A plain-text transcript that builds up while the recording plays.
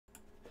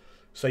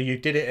So you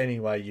did it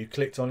anyway. You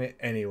clicked on it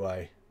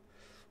anyway.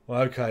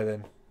 Well, okay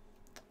then.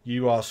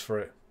 You asked for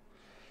it.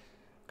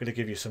 I'm going to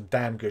give you some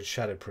damn good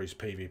Shadowproof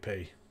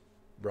PvP.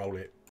 Roll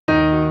it.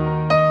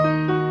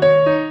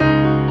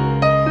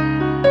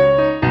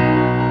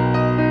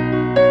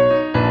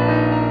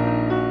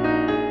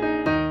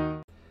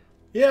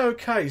 Yeah,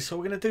 okay, so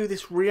we're going to do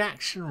this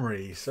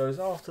reactionary. So it's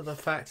after the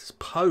fact, it's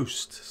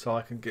post. So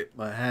I can get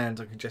my hands,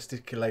 I can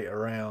gesticulate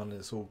around,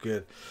 it's all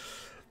good.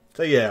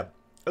 So yeah,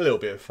 a little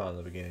bit of fun at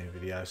the beginning of the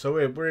video. So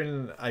we're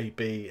in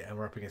AB and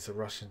we're up against a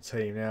Russian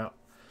team. Now,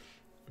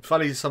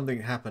 funny,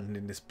 something happened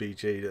in this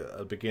BG at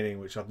the beginning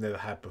which I've never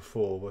had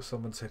before, where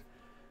someone said,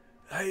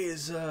 hey,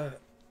 is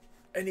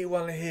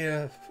anyone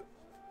here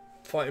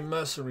fighting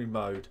mercenary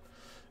mode?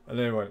 And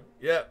then went,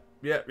 yep.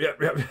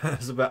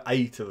 There's about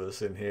 8 of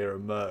us in here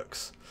and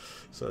mercs.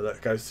 So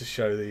that goes to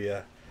show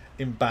the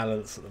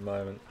imbalance at the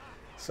moment.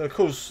 So of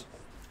course,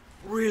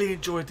 really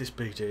enjoyed this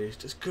BG. It's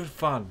just good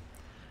fun.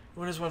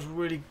 Everyone's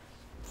really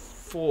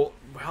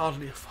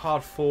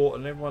hard fought,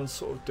 and everyone's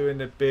sort of doing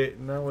their bit.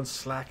 And no one's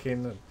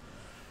slacking. And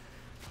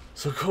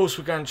so of course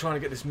we're going trying to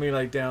get this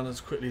melee down as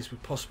quickly as we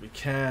possibly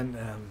can.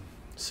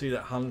 See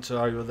that hunter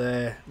over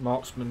there,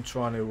 marksman,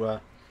 trying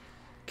to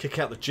kick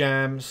out the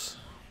jams.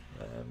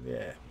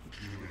 Yeah.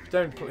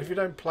 If you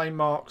don't play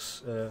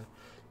marks,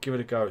 give it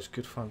a go. It's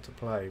good fun to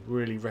play.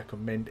 Really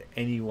recommend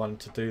anyone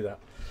to do that.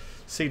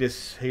 See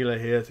this healer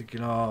here,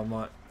 thinking, oh, I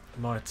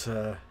might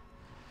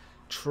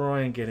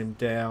try and get him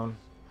down,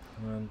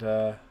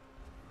 and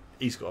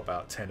he's got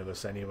about 10 of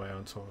us anyway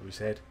on top of his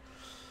head.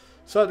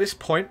 So at this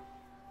point,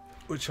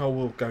 which I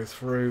will go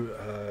through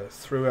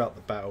throughout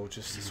the battle,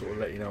 just to sort of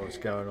let you know what's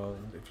going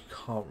on. If you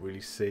can't really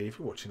see, if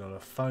you're watching on a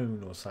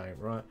phone or something,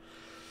 right?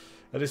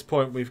 At this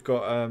point, we've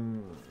got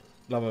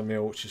Lumber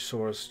Mill, which you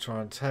saw us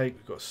try and take.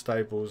 We've got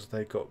stables.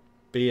 They got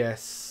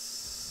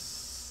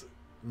BS,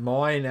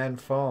 mine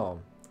and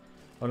farm.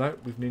 Oh no,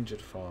 we've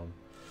ninja'd farm.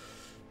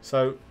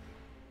 So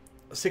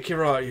I think you're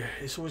right.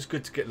 It's always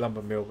good to get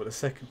Lumber Mill, but the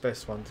second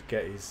best one to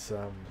get is,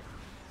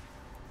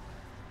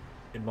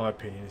 in my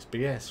opinion, is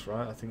BS.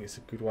 Right? I think it's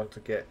a good one to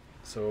get.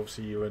 So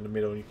obviously you're in the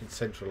middle and you can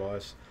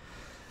centralise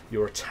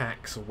your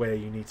attacks or where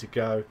you need to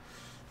go.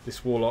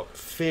 This warlock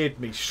feared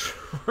me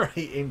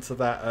straight into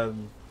that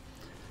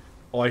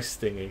ice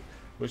thingy,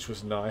 which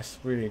was nice.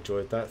 Really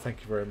enjoyed that.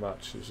 Thank you very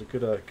much. It was a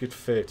good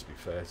fear, to be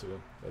fair to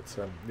him. But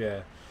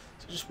yeah,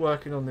 so just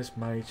working on this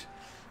mage.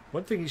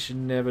 One thing you should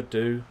never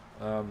do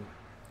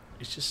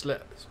is just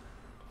let.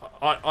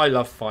 I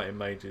love fighting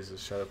mages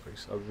as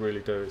Shadowproof. I really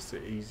do. It's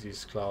the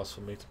easiest class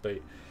for me to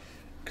beat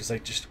because they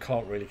just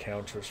can't really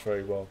counter us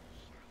very well.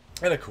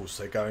 And of course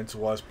they go into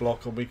wise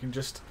block, and we can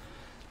just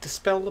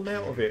dispel them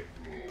out of it.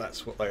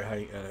 That's what they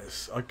hate, and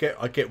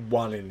I get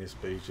one in this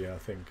BG, I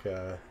think,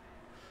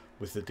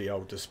 with the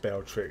old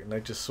dispel trick, and they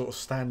just sort of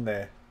stand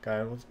there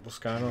going, what's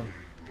going on?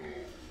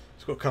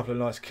 He's got a couple of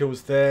nice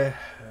kills there.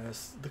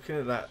 Looking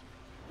at that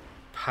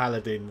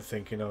paladin,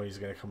 thinking, oh, he's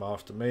going to come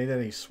after me.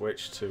 Then he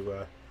switched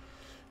to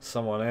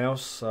someone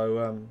else.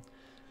 So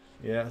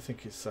yeah, I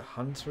think it's a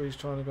hunter he's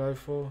trying to go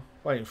for,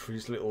 waiting for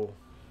his little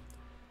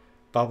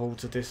bubble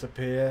to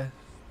disappear.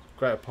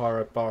 Greater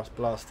Pyro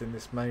Blast in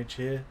this mage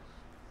here.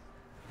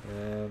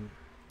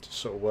 Just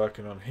sort of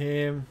working on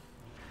him.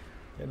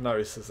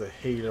 Notice there's a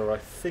healer. I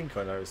think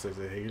I noticed there's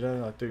a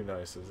healer. I do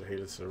notice there's a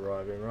healer to the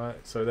right of him, right?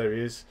 So there he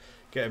is.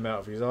 Get him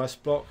out of his ice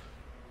block.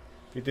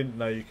 If you didn't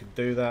know you could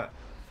do that,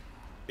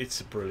 it's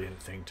a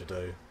brilliant thing to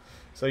do.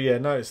 So yeah,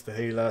 notice the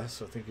healer.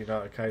 So thinking,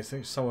 okay, I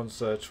think someone's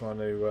trying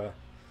to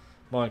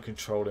mind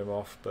control him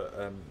off.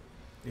 But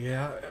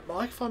yeah,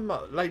 I find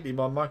lately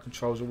my mind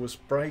controls are always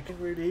breaking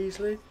really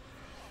easily.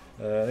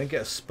 Then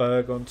get a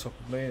spurg on top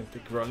of me and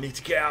think, right, I need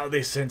to get out of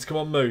this, Zenz. Come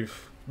on,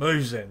 move.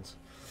 Move, Zenz.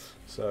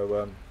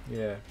 So,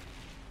 yeah.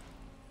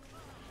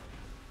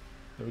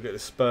 Then we got the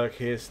spurg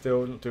here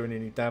still, not doing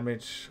any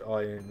damage.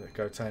 I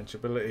go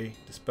tangibility,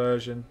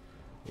 dispersion.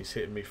 He's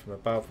hitting me from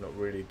above, not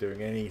really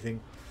doing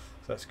anything.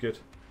 So that's good.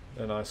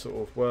 Then I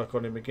sort of work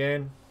on him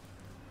again.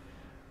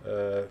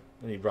 And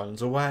he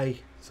runs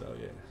away. So,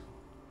 yeah.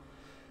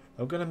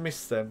 I'm going to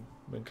miss them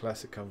when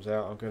Classic comes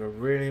out. I'm going to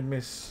really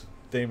miss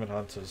Demon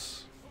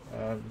Hunters.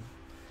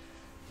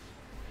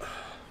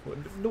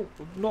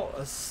 Not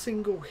a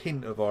single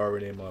hint of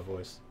irony in my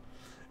voice.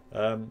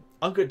 I'm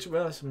going to be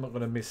honest, I'm not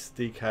going to miss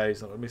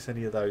DKs, not going to miss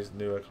any of those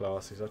newer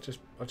classes. I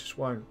just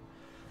won't.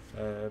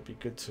 It'd be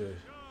good to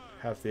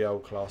have the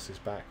old classes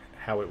back,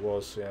 how it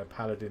was. You know,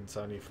 Paladin's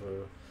only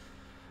for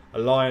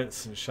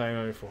Alliance and Shame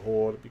only for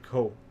Horde. It'd be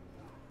cool.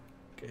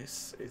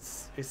 It's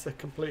a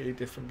completely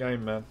different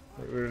game, man.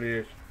 It really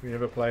is. We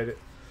never played it.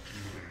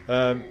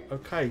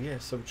 Okay, yeah.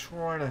 So I'm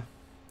trying to.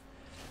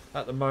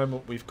 At the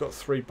moment, we've got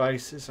 3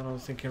 bases, and I'm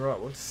thinking, right,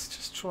 well, let's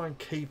just try and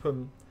keep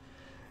them.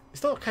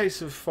 It's not a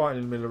case of fighting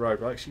in the middle of the road,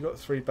 right? Actually, you've got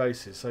 3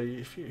 bases, so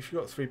if you've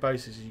got 3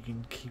 bases, you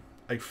can keep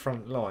a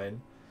front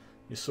line.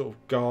 You're sort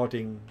of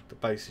guarding the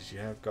bases you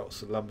have got.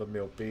 So Lumber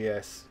Mill,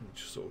 BS,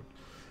 which sort of,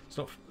 it's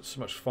not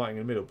so much fighting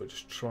in the middle, but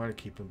just trying to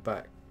keep them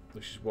back,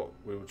 which is what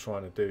we were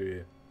trying to do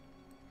here.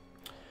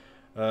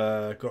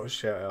 Got a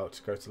shout out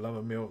to go to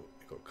Lumber Mill.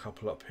 Got a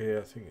couple up here.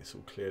 I think it's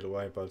all cleared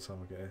away by the time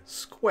I get there.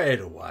 Squared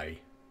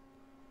away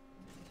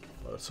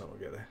by the time I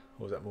get there.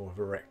 Or is that more of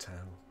a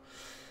rectangle?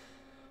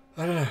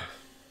 I don't know.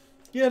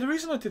 Yeah, the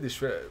reason I did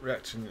this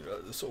reaction,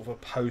 sort of a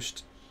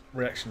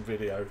post-reaction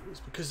video, is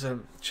because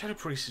Shadow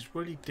Priest is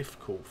really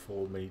difficult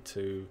for me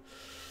to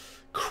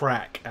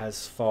crack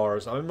as far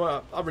as... I mean,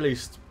 I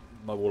released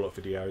my Warlock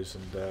videos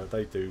and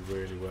they do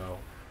really well.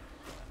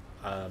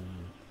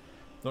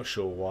 Not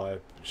sure why,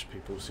 just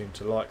people seem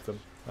to like them.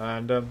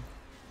 And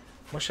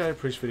my Shadow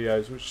Priest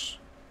videos, which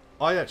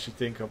I actually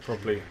think I'm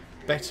probably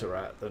better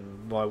at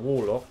than my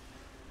Warlock,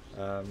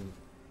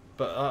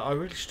 but I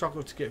really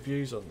struggle to get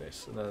views on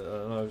this. And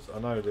I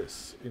know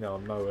that's, you know,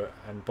 I'm Noah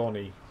and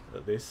Bonnie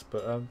at this,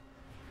 but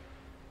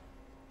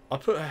I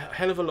put a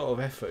hell of a lot of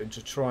effort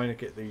into trying to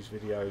get these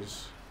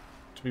videos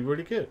to be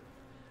really good.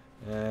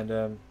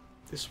 And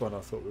this one I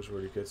thought was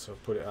really good, so I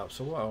put it up.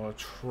 So what I want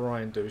to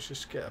try and do is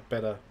just get a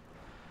better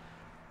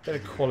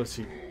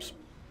quality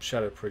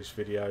Shadow Priest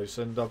videos,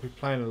 and I'll be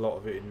playing a lot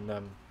of it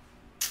in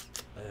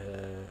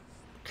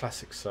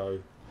classic. So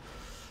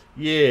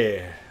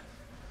yeah,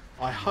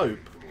 I hope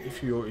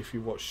if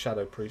you watch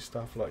Shadow Priest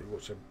stuff, like you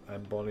watch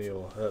Amboni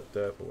or Herb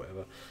Derp or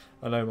whatever,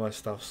 I know my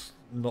stuff's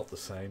not the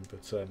same,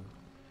 but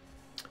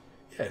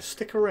yeah,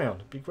 stick around.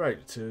 It'd be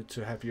great to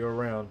have you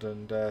around,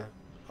 and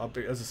I'll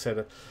be, as I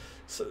said,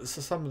 so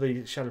some of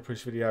the Shadow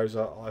Priest videos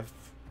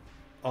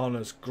aren't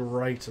as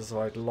great as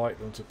I'd like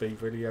them to be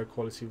video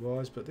quality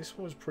wise, but this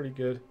one was pretty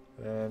good,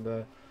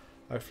 and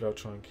hopefully I'll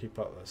try and keep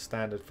up that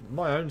standard, for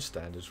my own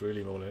standards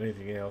really, more than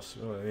anything else,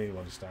 not than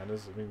anyone's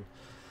standards. I mean,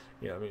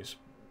 you know,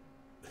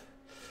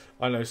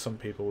 I know some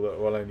people that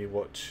will only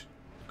watch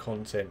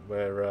content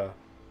where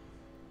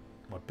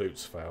my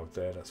boots failed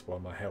there, that's why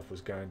my health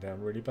was going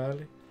down really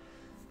badly.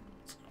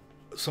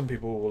 Some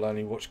people will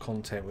only watch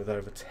content with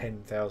over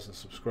 10,000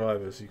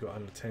 subscribers. You've got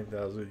under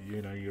 10,000,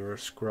 you know, you're a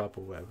scrub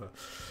or whatever,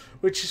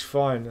 which is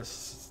fine.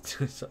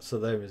 That's up to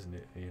them, isn't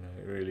it? You know,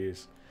 it really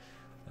is.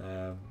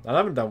 And I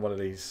haven't done one of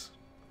these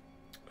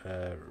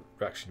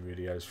reaction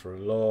videos for a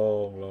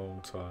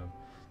long time.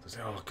 So I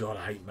say, oh god,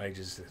 I hate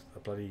mages. The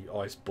bloody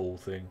ice ball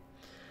thing.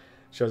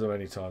 Shows how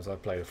many times I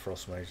played a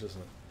frost mage,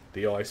 doesn't it?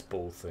 The ice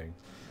ball thing.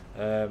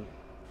 I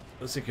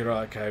was thinking,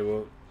 right, okay,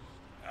 well,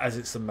 as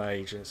it's a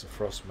mage and it's a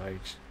frost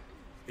mage,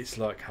 it's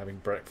like having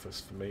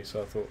breakfast for me.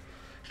 So I thought,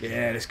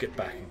 yeah, let's get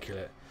back and kill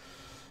it.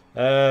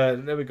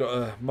 Then we've got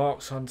a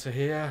Marks Hunter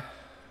here.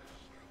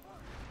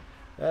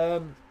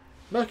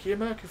 Murky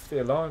for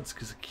the Alliance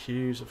because of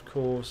queues, of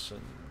course,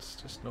 and it's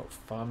just not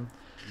fun.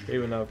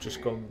 Even though I've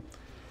just gone,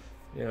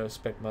 you know,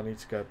 spent money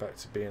to go back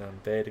to being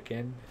undead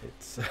again.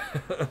 It's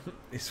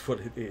it's what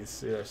it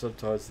is. You know,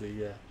 sometimes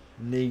the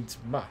needs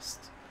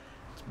must.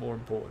 It's more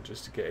important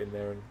just to get in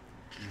there and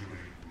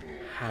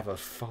have a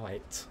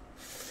fight.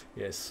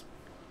 Yes.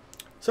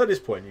 So at this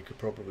point, you could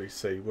probably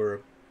see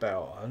we're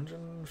about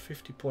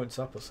 150 points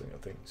up or something, I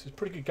think. So it's a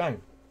pretty good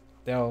game.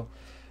 Now,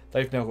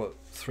 they've now got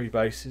 3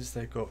 bases.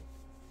 They've got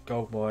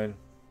Gold Mine,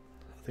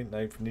 I think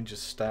they've Ninja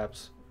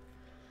Stabs,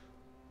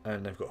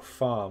 and they've got a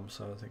farm.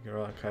 So I'm thinking,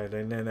 right, okay,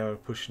 then now we're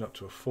pushing up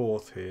to a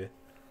 4th here.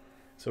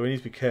 So we need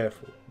to be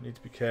careful. We need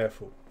to be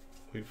careful.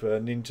 We've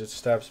Ninja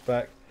Stabs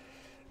back.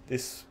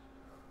 This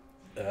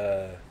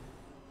a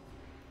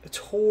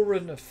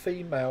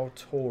female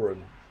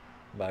Tauren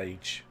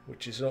mage,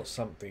 which is not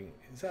something.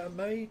 Is that a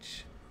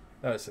mage?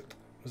 No, it's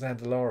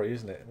Andalari,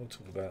 isn't it? We'll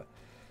talk about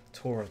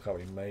Tauren. Can't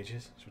be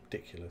mages. It's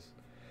ridiculous.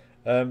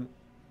 So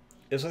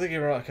I'm thinking,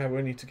 right, okay,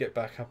 we need to get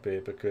back up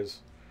here because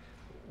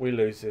we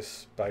lose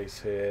this base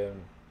here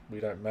and we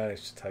don't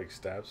manage to take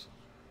stabs.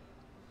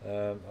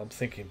 I'm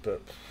thinking,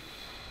 but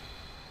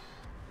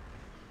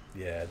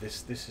yeah,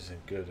 this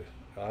isn't good.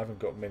 I haven't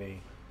got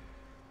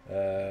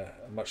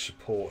much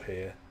support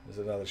here. There's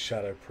another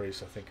Shadow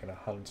Priest, I think, and a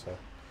Hunter.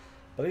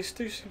 But these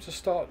do seem to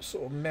start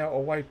sort of melt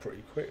away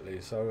pretty quickly,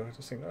 so I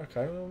just think,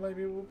 okay, well,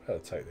 maybe we'll better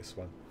take this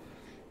one.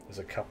 There's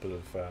a couple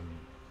of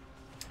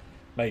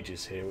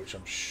mages here, which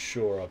I'm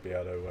sure I'll be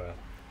able to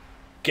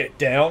get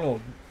down,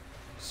 or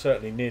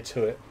certainly near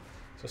to it.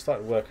 So I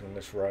started working on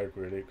this rogue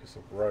really, because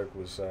the rogue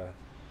was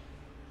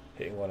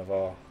hitting one of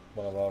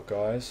our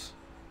guys.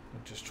 I'm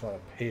just trying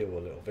to peel a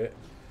little bit,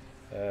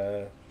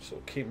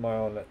 sort of keep my eye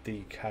on that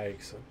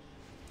DK. So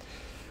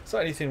it's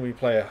like anything when you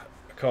play a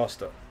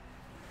caster.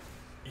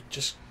 You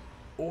just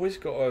always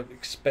got to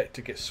expect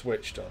to get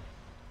switched on.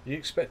 You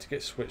expect to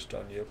get switched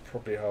on, you're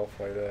probably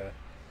halfway there.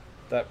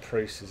 That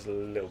priest is a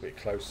little bit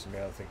close to me.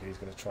 I'm thinking he's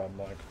going to try and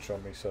mind control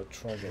me, so I'll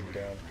try and get him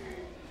down,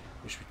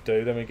 which we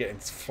do. Then we're getting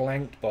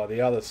flanked by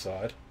the other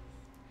side,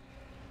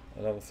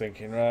 and I'm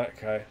thinking, right,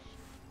 okay.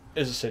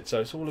 As I said,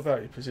 so it's all about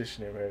your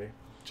positioning really.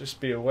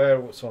 Just be aware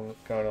of what's going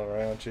on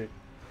around you.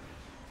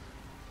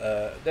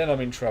 Then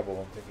I'm in trouble.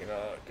 I'm thinking,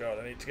 oh god,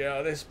 I need to get out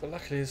of this. But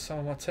luckily, there's some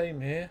of my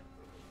team here.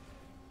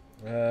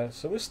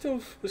 So we're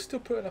still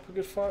putting up a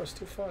good fight. We're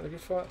still fighting a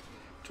good fight.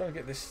 Trying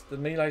to get the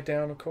melee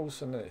down, of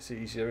course, and it's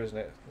easier, isn't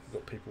it? You've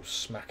got people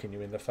smacking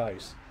you in the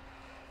face.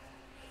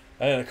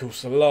 And of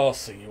course, the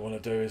last thing you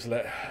want to do is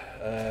let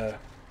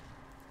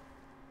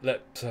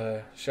let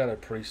Shadow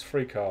Priest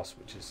free cast,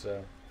 which is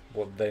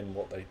what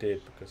they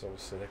did, because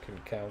obviously they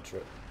couldn't counter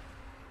it.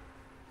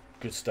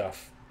 Good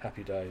stuff.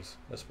 Happy days.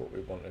 That's what we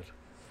wanted.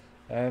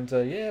 And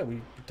yeah,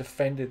 we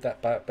defended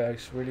that back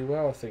base really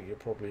well. I think you'll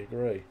probably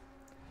agree.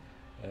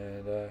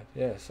 And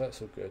yeah, so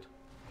that's all good.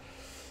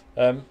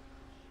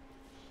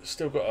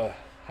 Still got a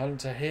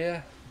hunter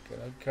here.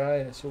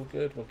 Okay, that's all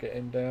good. We'll get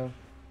him down.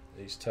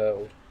 He's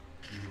turtled.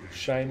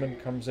 Shaman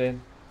comes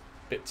in.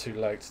 Bit too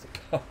late to the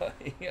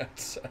party, I'd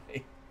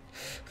say.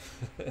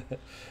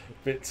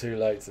 Bit too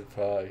late to the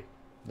party.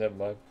 Never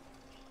mind.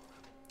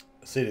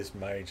 See this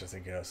mage. I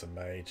think that's a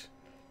mage.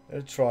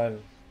 I'll try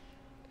and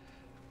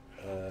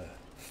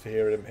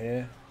fear him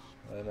here,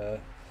 and I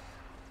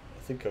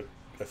think I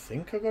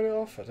got it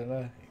off. I don't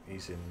know.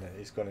 He's in.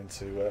 He's gone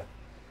into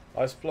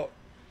ice block.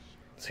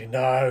 See,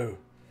 no,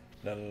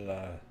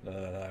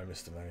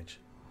 Mr. Mage.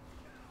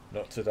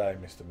 Not today,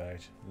 Mr.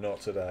 Mage.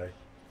 Not today.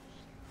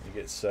 He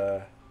gets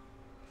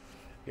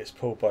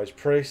pulled by his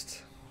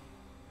priest.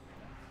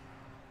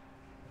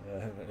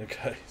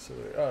 Okay, so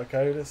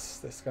okay,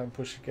 let's go and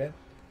push again.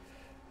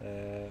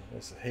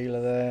 There's a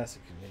healer there, so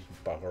he can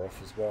bugger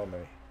off as well,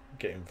 mate.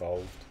 Get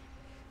involved.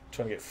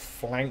 Trying to get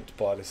flanked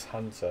by this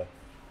hunter.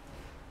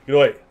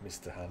 Oi,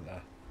 Mr.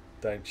 Hunter.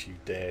 Don't you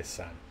dare,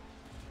 son.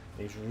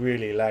 He's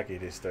really laggy,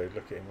 this dude.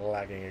 Look at him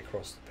lagging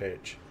across the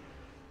pitch.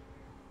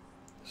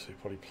 So he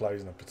probably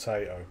plays in a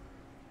potato.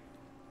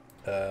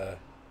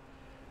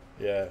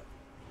 Yeah.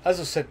 As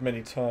I've said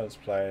many times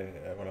playing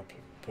when I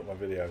put my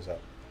videos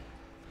up,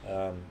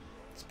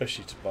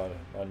 especially to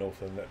my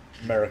North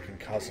American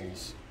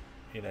cousins,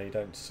 you know, you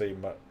don't see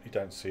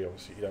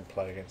obviously you don't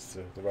play against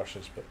the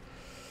Russians, but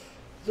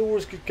there's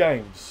always good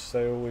games.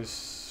 They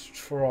always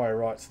try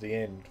right to the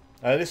end.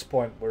 And at this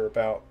point we're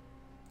about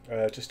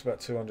just about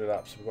 200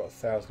 up, so we've got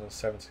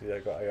 1,070,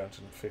 they've got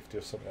 850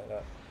 or something like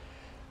that.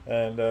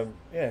 And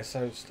yeah,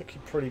 so it's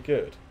looking pretty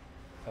good.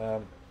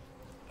 And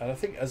I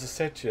think, as I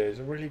said to you, it's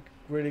a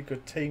really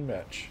good team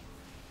match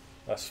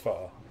thus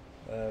far.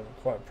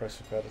 Quite impressed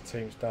with how the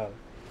team's done.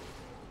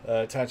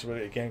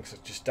 Tangibility again, because I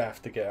just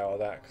have to get out of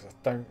that, because I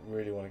don't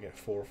really want to get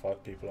 4 or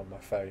 5 people on my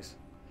face.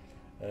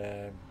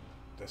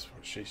 That's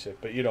what she said,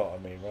 but you know what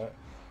I mean, right?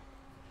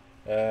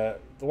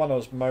 The one I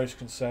was most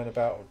concerned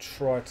about, or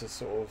try to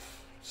sort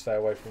of stay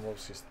away from,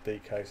 obviously, is the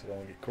DK, so I don't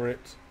want to get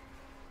gripped.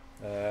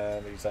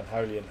 He's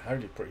unholy, and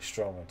holy pretty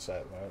strong, I'd say,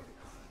 at the moment.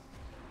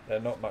 They're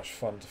not much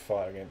fun to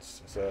fight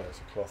against as a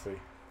clothy.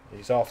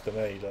 He's after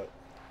me, look.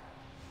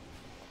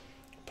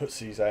 Puts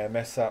his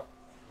AMS up.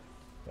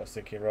 I was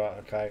thinking, right,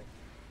 okay,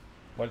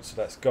 once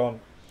that's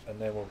gone, and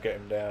then we'll get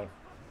him down.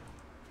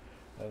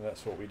 And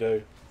that's what we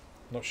do.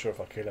 Not sure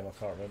if I kill him, I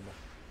can't remember.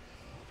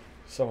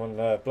 Someone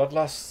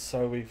bloodlust,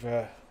 so we've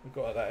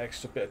got that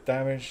extra bit of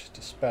damage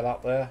to spell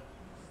up there.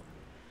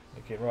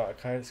 Thinking, right,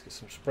 okay, let's get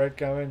some spread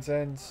going,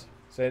 Zens.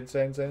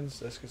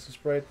 Zens, let's get some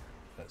spread.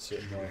 That's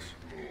it, nice.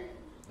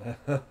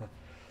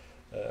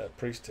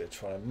 Priest here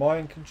trying to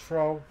mind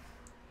control.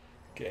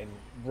 Getting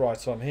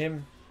right on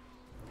him.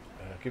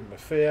 Give him a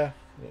fear.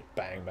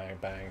 Bang, bang,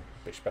 bang.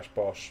 Bish, bash,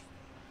 bosh.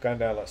 Going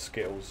down like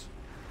Skittles.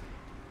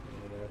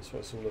 You know, that's what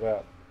it's all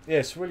about. Yeah,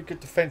 it's a really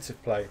good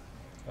defensive play.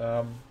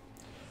 And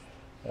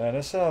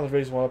that's another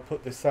reason why I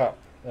put this up.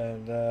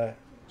 And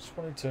just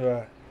wanted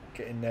to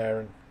get in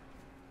there and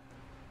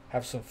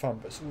have some fun.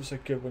 But it's also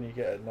good when you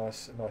get a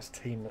nice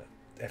team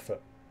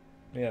effort.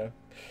 You know,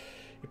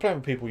 you're playing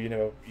with people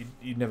you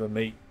never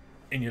meet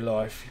in your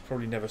life. You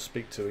probably never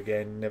speak to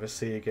again, never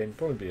see again.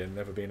 Probably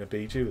never be in a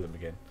BG with them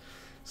again.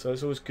 So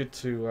it's always good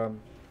to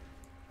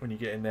when you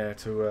get in there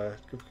to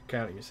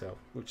counter yourself,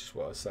 which is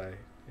what I say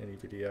any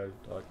video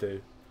I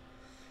do.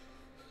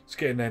 Just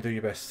get in there and do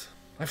your best.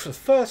 And for the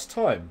first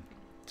time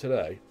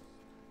today,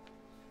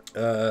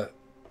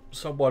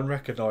 someone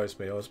recognised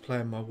me. I was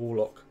playing my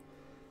Warlock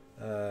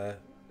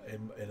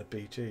in a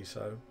BG,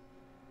 so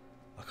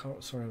I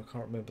can't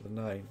remember the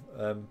name.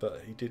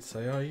 But he did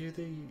say, "Oh, you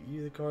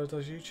the guy who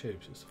does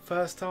YouTube?" So it's the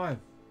first time.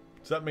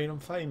 Does that mean I'm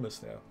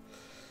famous now?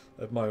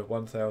 Of my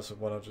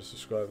 1,100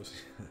 subscribers.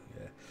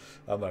 Yeah,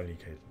 I'm only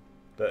kidding.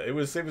 But it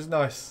was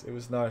nice. It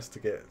was nice to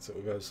get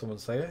sort of someone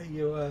say, "Hey,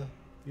 you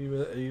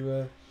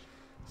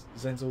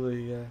Zenzul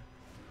the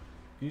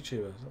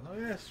YouTuber?" Like, "Oh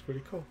yeah, it's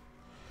pretty cool."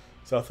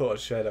 So I thought I'd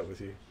share that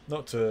with you.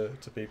 Not to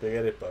be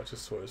big-headed, but I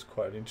just thought it was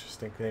quite an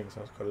interesting thing. So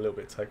I was quite a little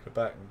bit taken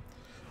aback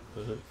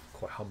and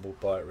quite humbled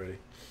by it, really.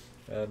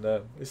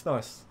 And it's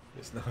nice.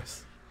 It's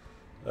nice.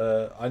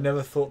 I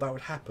never thought that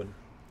would happen.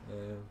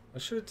 I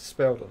should have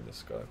dispelled on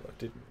this guy, but I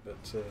didn't.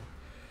 But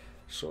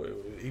so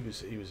he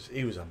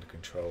was under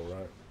control,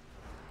 right?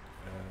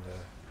 And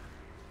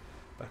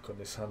back on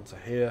this hunter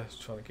here,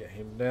 trying to get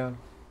him down.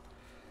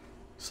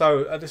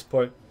 So at this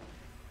point,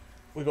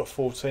 we got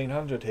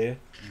 1,400 here.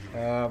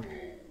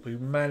 We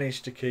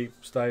managed to keep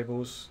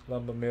stables,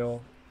 lumber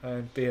mill,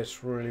 and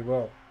BS really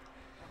well,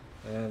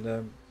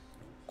 and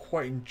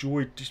quite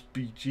enjoyed this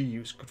BG. It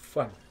was good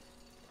fun.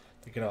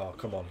 Thinking, oh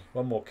come on,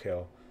 one more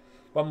kill,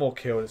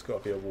 and it's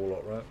got to be a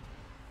warlock, right?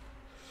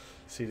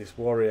 See this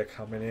warrior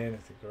coming in. I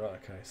think, right,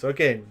 okay. So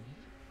again,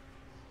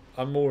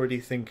 I'm already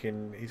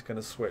thinking he's going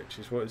to switch.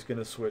 He's going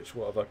to switch.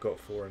 What have I got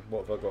for him?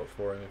 What have I got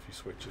for him if he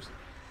switches?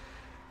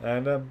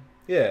 And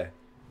yeah,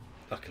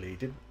 luckily he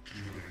didn't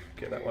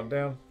get that one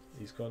down.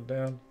 He's gone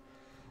down,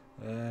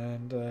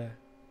 and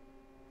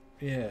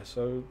yeah,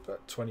 so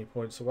about 20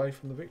 points away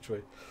from the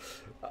victory.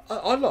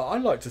 I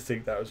like to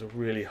think that was a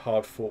really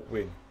hard fought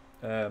win.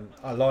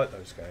 I like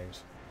those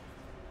games.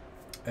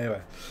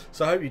 Anyway,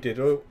 so I hope you did.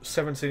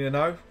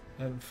 17-0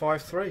 and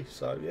 5-3.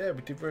 So yeah,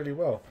 we did really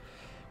well.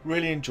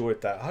 Really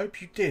enjoyed that. I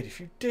hope you did. If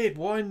you did,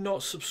 why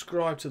not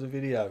subscribe to the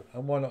video,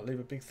 and why not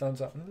leave a big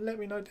thumbs up and let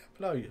me know down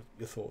below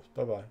your thoughts.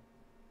 Bye bye.